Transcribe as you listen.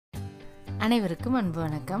அனைவருக்கும் அன்பு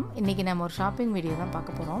வணக்கம். இன்றைக்கி நம்ம ஒரு ஷாப்பிங் வீடியோ தான்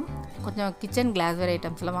பார்க்க போகிறோம். கொஞ்சம் கிச்சன் கிளாஸ்வேர்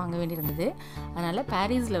ஐட்டம்ஸ்லாம் வாங்க வேண்டியிருந்தது. அதனால்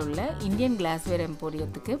பாரிஸில் உள்ள இந்தியன் கிளாஸ்வேர்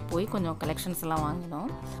எம்போரியத்துக்கு போய் கொஞ்சம் கலெக்ஷன்ஸ்லாம் வாங்கினோம்.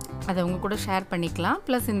 அதை உங்கள் கூட ஷேர் பண்ணிக்கலாம்.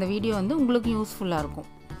 ப்ளஸ் இந்த வீடியோ வந்து உங்களுக்கு யூஸ்ஃபுல்லாக இருக்கும்.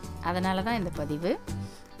 அதனால தான் இந்த பதிவு.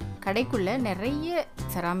 கடைக்குள்ளே நிறைய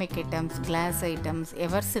ceramic items, class items,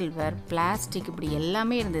 ever silver, plastic இப்படி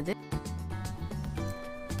எல்லாமே இருந்தது.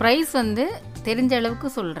 ப்ரைஸ் வந்து தெரிஞ்ச அளவுக்கு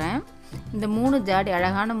சொல்கிறேன். இந்த 3 ஜாடி,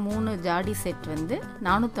 அழகான 3 ஜாடி செட் வந்து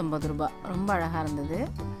 450 ரூபாய். ரொம்ப அழகாக இருந்தது.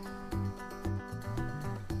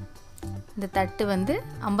 இந்த தட்டு வந்து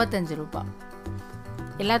 55 ரூபாய்.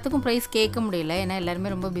 எல்லாத்துக்கும் ப்ரைஸ் கேட்க முடியல, ஏன்னா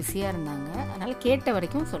எல்லாருமே ரொம்ப பிஸியாக இருந்தாங்க. அதனால் கேட்ட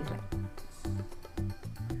வரைக்கும் சொல்கிறேன்.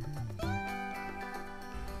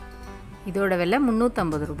 இதோட விலை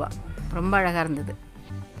 350 ரூபாய். ரொம்ப அழகாக இருந்தது.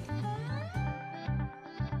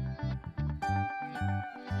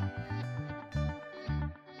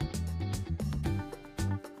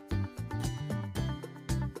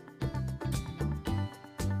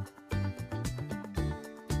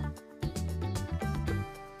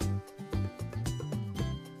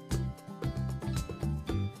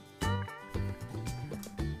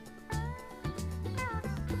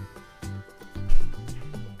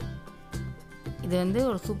 இது வந்து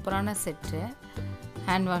ஒரு சூப்பரான செட்டு.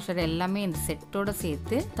 ஹேண்ட் வாஷர் எல்லாமே இந்த செட்டோடு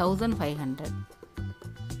சேர்த்து 1500.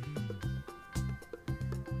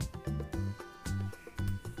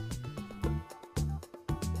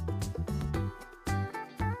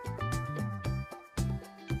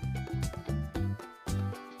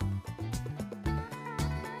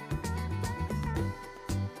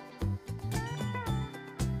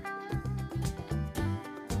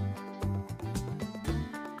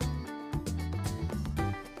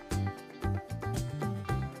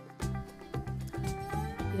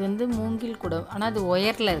 இது வந்து மூங்கில் கூட, ஆனால் அது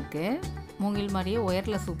ஒயரில் இருக்குது. மூங்கில் மாதிரியே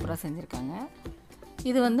ஒயரில் சூப்பராக செஞ்சுருக்காங்க.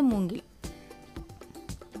 இது வந்து மூங்கில்.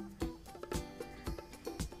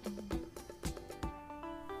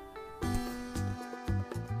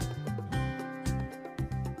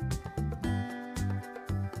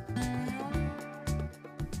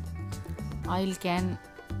 ஆயில் கேன்,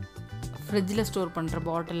 ஃப்ரிட்ஜில் ஸ்டோர் பண்ணுற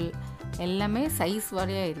பாட்டில் எல்லாமே சைஸ்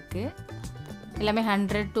வாரியாக இருக்குது. எல்லாமே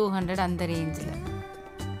 100, 200 அந்த ரேஞ்சில்.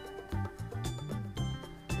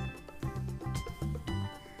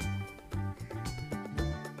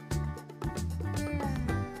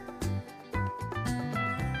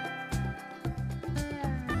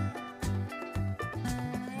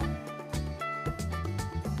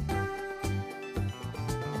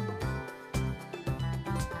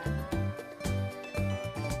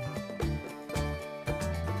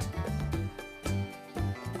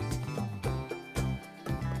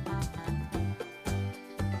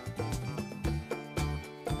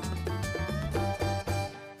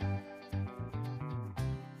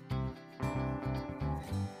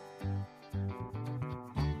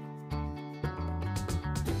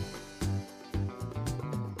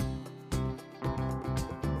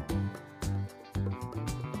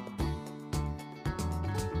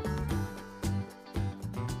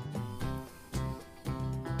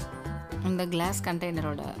 இந்த கிளாஸ்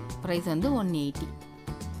கண்டெய்னரோட ப்ரைஸ் வந்து 180.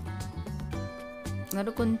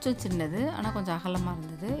 அதோட கொஞ்சம் சின்னது, ஆனால் கொஞ்சம் அகலமாக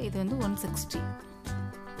இருந்தது. இது வந்து 160.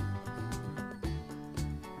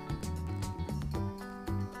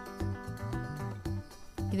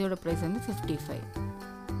 இதோட ப்ரைஸ் வந்து 55.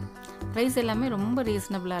 ப்ரைஸ் எல்லாமே ரொம்ப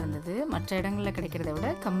ரீசனபிளாக இருந்தது. மற்ற இடங்களில் கிடைக்கிறத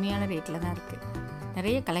விட கம்மியான ரேட்டில் தான் இருக்குது.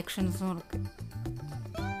 நிறைய கலெக்ஷன்ஸும் இருக்குது.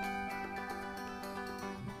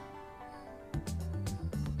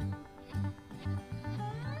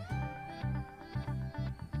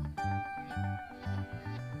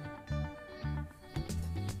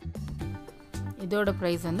 இதோட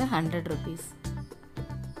ப்ரைஸ் வந்து 100 rupees.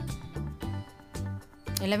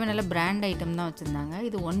 எல்லாமே நல்ல பிராண்ட் ஐட்டம் தான் வச்சுருந்தாங்க.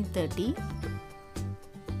 இது 130.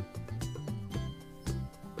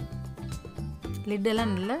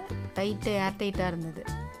 லிட்டெல்லாம் நல்ல டைட்டு, ஏர் டைட்டாக இருந்தது.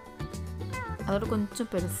 அதோட கொஞ்சம்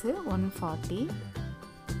பெருசு 140.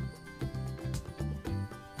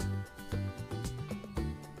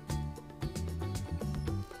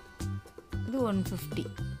 இது 150.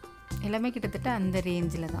 எல்லாமே கிட்டத்தட்ட அந்த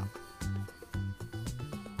ரேஞ்சில் தான்.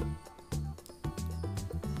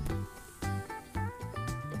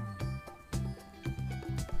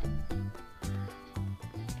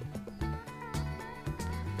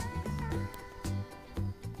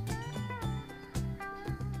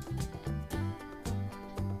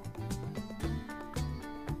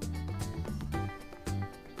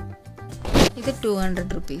 இது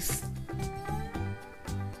 200 rupees.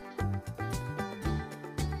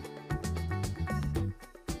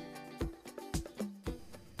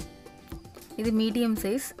 இது மீடியம்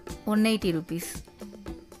சைஸ் 180 rupees.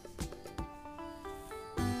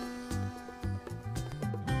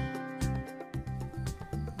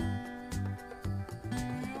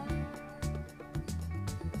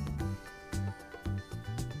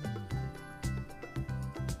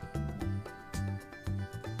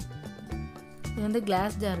 இது வந்து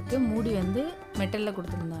கிளாஸ் ஜாருக்கு மூடி வந்து மெட்டலில்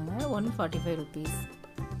கொடுத்துருந்தாங்க. 145 rupees.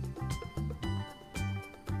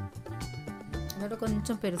 அதோட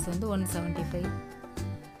கொஞ்சம் பெருசு வந்து 175.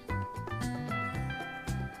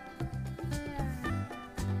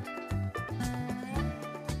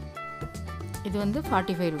 இது வந்து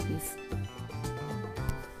 45 rupees.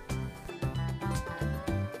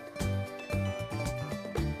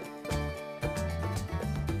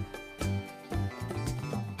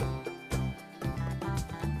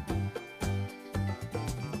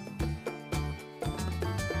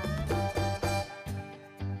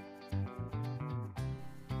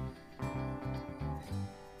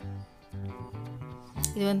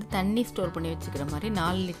 இது வந்து தண்ணி ஸ்டோர் பண்ணி வச்சுக்கிற மாதிரி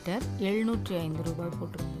 4 லிட்டர் 705 ரூபாய்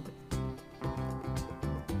போட்டிருந்தது.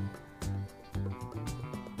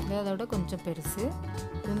 அதோட கொஞ்சம் பெருசு.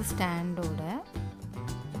 இது வந்து ஸ்டாண்டோட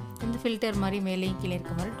இந்த ஃபில்டர் மாதிரி மேலேயும் கீழே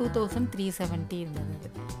இருக்க மாதிரி 2370 இருந்தது.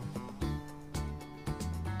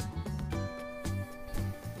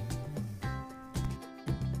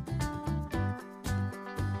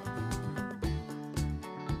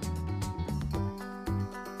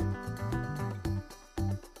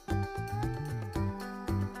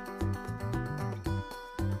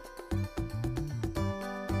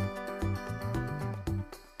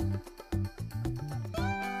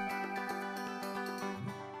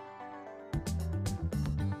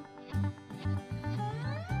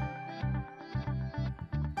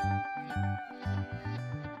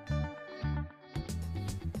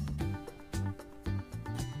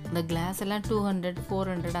 இந்த கிளாஸ் எல்லாம் 200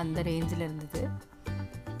 400 அந்த ரேஞ்சில் இருந்தது.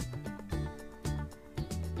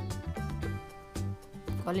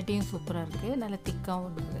 குவாலிட்டியும் சூப்பராக இருக்குது, நல்ல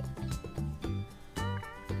திக்காகவும் இருந்தது.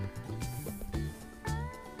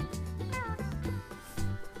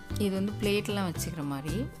 இது வந்து பிளேட்லாம் வச்சுக்கிற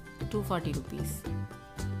மாதிரி 240 rupees.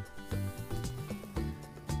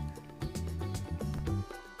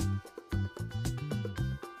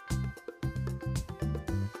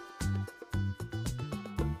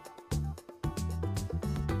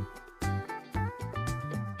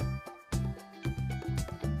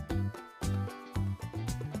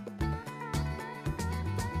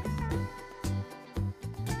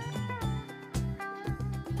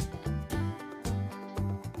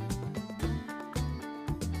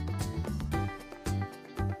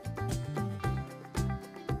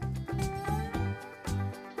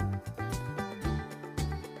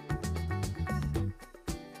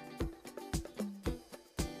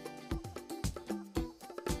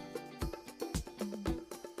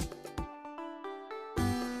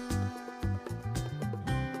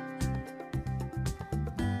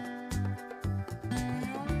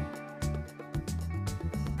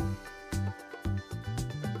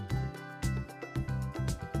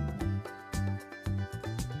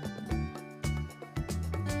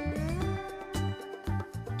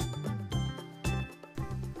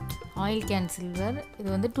 ஆயில் கேன் சில்வர் இது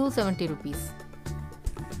வந்து 270 rupees.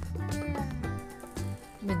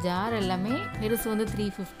 இந்த ஜார் எல்லாமே பெருசு வந்து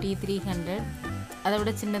 350 300, அதை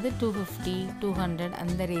விட சின்னது 250 200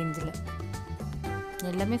 அந்த ரேஞ்சில்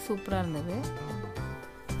எல்லாமே சூப்பராக இருந்தது.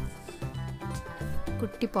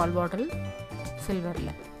 குட்டி பால் பாட்டில்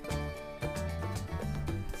சில்வரில்.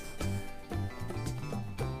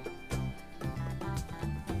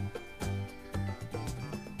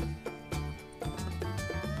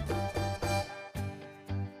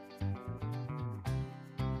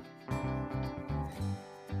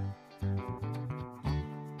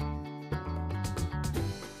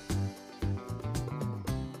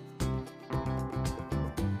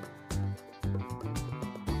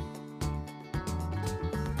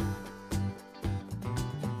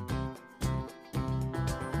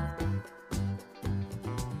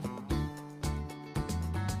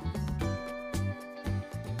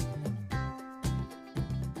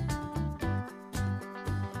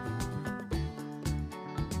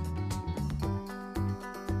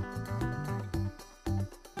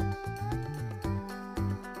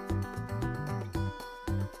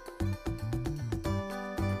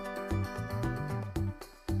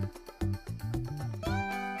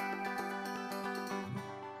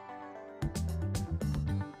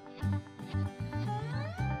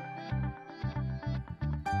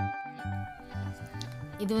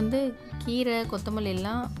 இது வந்து கீரை கொத்தமல்லி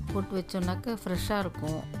எல்லாம் போட்டு வச்சோம்னாக்க ஃப்ரெஷ்ஷாக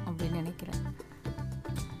இருக்கும் அப்படின்னு நினைக்கிறேன்.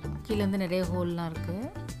 கீழே வந்து நிறைய ஹோல்லாம் இருக்குது.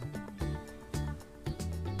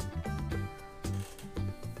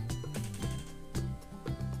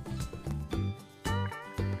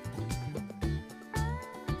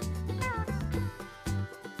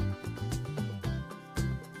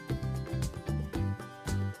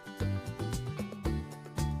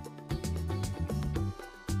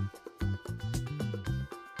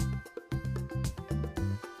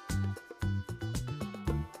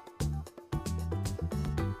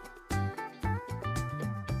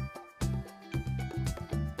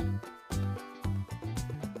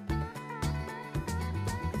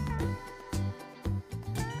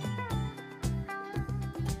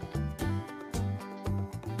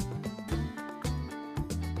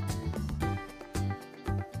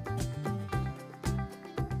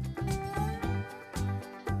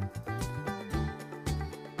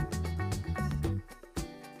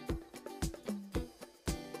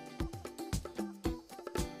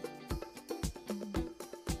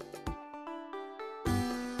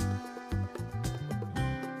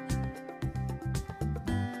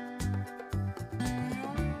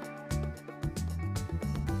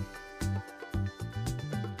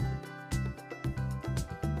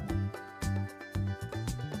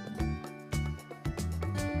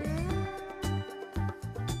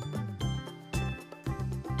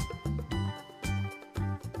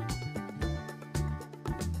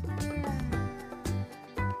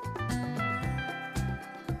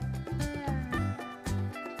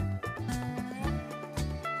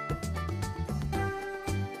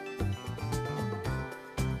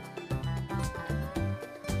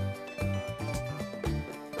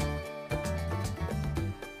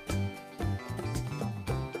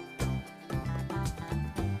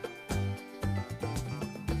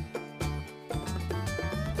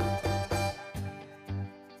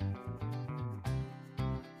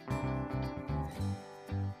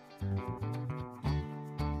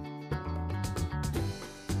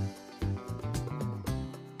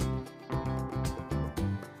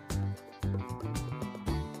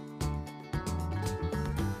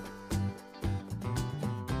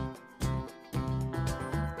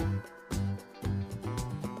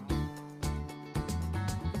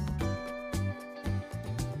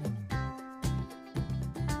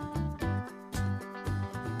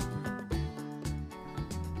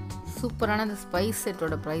 சூப்பரான அந்த ஸ்பைஸ்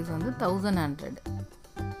செட்டோட ப்ரைஸ் வந்து 1100.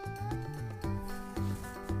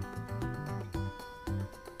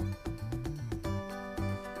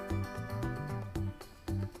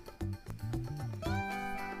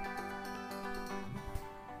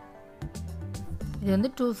 இது வந்து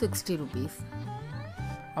 260 rupees.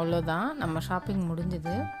 அவ்வளோதான், நம்ம ஷாப்பிங்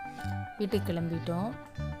முடிஞ்சது. வீட்டுக்கு கிளம்பிட்டோம்.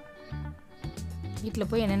 வீட்டில்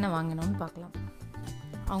போய் என்னென்ன வாங்கினோன்னு பார்க்கலாம்.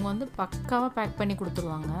 அவங்க வந்து பக்காவாக பேக் பண்ணி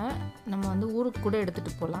கொடுத்துருவாங்க. நம்ம வந்து ஊருக்கு கூட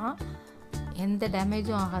எடுத்துகிட்டு போகலாம். எந்த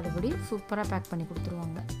டேமேஜும் ஆகாதபடி சூப்பராக பேக் பண்ணி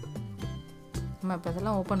கொடுத்துருவாங்க. நம்ம இப்போ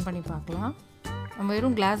இதெல்லாம் ஓப்பன் பண்ணி பார்க்கலாம். நம்ம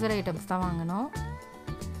வெறும் கிளாஸ்வேர் ஐட்டம்ஸ் தான் வாங்கினோம்.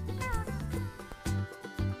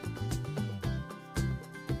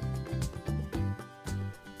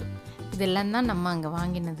 இதெல்லாம் தான் நம்ம அங்கே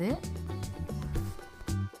வாங்கினது.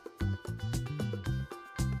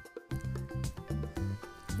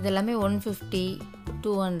 இதெல்லாமே 150,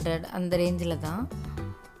 200 அந்த ரேஞ்சில் தான்.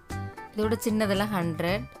 இதோட சின்னதெல்லாம்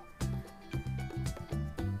 100,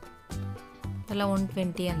 இதெல்லாம்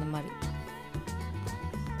 120 அந்த மாதிரி.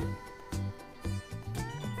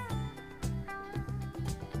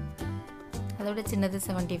 அதோட சின்னது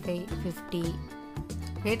 75, 50.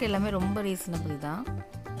 ரேட் எல்லாமே ரொம்ப ரீசனபிள் தான்.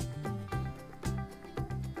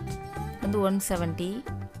 வந்து 170,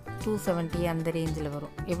 270 அந்த ரேஞ்சில்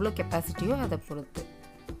வரும். எவ்வளோ கெப்பாசிட்டியோ அதை பொறுத்து.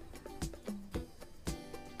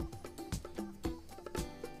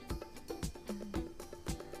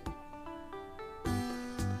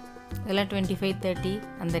 இதெல்லாம் 25, 30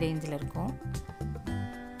 அந்த ரேஞ்சில் இருக்கும்.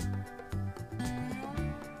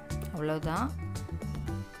 அவ்வளோதான்.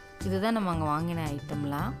 இதுதான் நம்ம அங்கே வாங்கின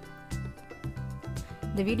ஐட்டம்லாம்.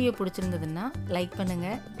 இந்த வீடியோ பிடிச்சிருந்ததுன்னா லைக்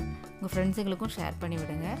பண்ணுங்கள், உங்கள் ஃப்ரெண்ட்ஸுங்களுக்கும் ஷேர் பண்ணி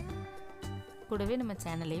விடுங்க. கூடவே நம்ம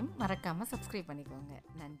சேனலையும் மறக்காமல் சப்ஸ்கிரைப் பண்ணிக்கோங்க.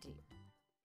 நன்றி.